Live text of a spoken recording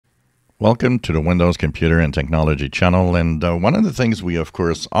Welcome to the Windows Computer and Technology channel, and one of the things we of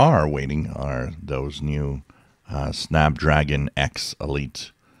course are waiting are those new Snapdragon X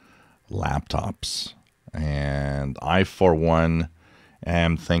Elite laptops. And I for one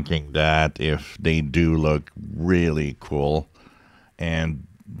am thinking that if they do look really cool and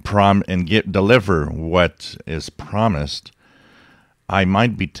deliver what is promised, I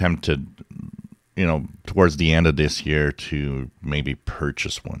might be tempted, towards the end of this year to maybe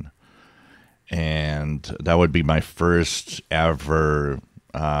purchase one. And that would be my first ever,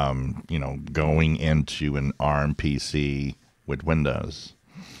 going into an ARM PC with Windows.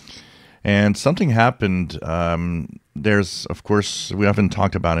 And something happened. There's, of course, we haven't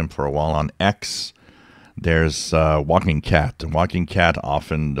talked about him for a while. On X, there's Walking Cat. And Walking Cat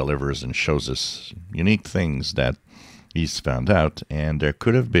often delivers and shows us unique things that he's found out. And there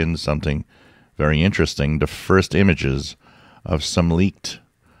could have been something very interesting. The first images of some leaked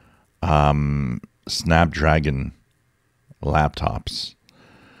Snapdragon laptops.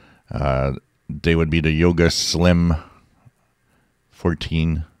 They would be the Yoga Slim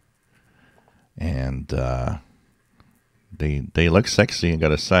 14, and they look sexy, I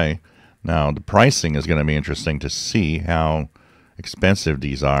gotta say. Now the pricing is going to be interesting to see how expensive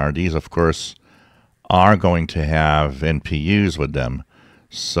these are. These, of course, are going to have NPUs with them,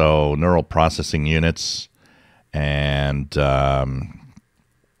 so neural processing units, and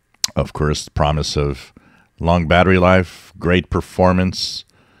of course, promise of long battery life, great performance.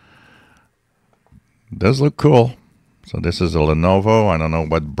 Does look cool. So this is a Lenovo. I don't know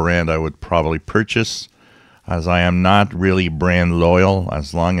what brand I would probably purchase, as I am not really brand loyal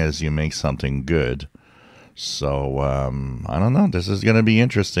as long as you make something good. So I don't know. This is going to be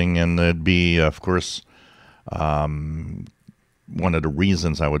interesting, and it'd be, of course, one of the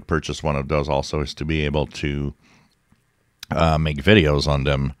reasons I would purchase one of those also is to be able to make videos on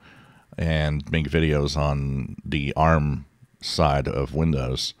them, and make videos on the ARM side of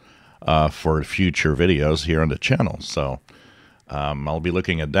Windows for future videos here on the channel. So I'll be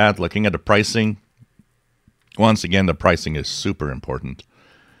looking at that, looking at the pricing. Once again, the pricing is super important.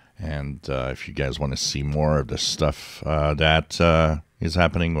 And if you guys want to see more of the stuff that is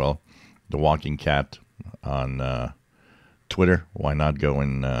happening, well, the Walking Cat on Twitter, why not go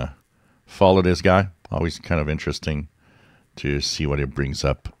and follow this guy? Always kind of interesting to see what it brings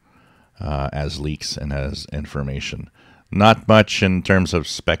up as leaks and as information. Not much in terms of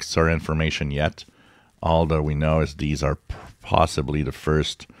specs or information yet. All that we know is these are possibly the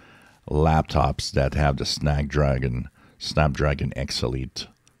first laptops that have the Snapdragon X Elite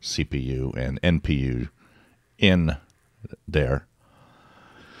CPU and NPU in there.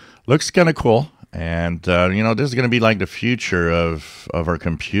 Looks kind of cool. And, this is going to be like the future of our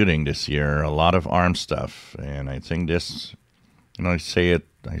computing this year. A lot of ARM stuff. And I think this, I said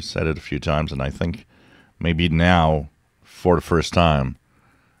it a few times, and I think maybe now, for the first time,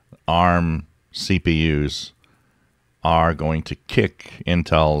 ARM CPUs are going to kick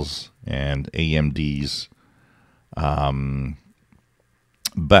Intel's and AMD's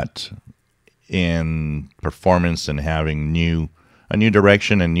butt in performance and having a new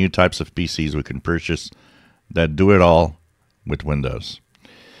direction and new types of PCs we can purchase that do it all with Windows.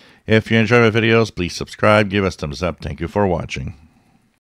 If you enjoy my videos, please subscribe, give us thumbs up. Thank you for watching.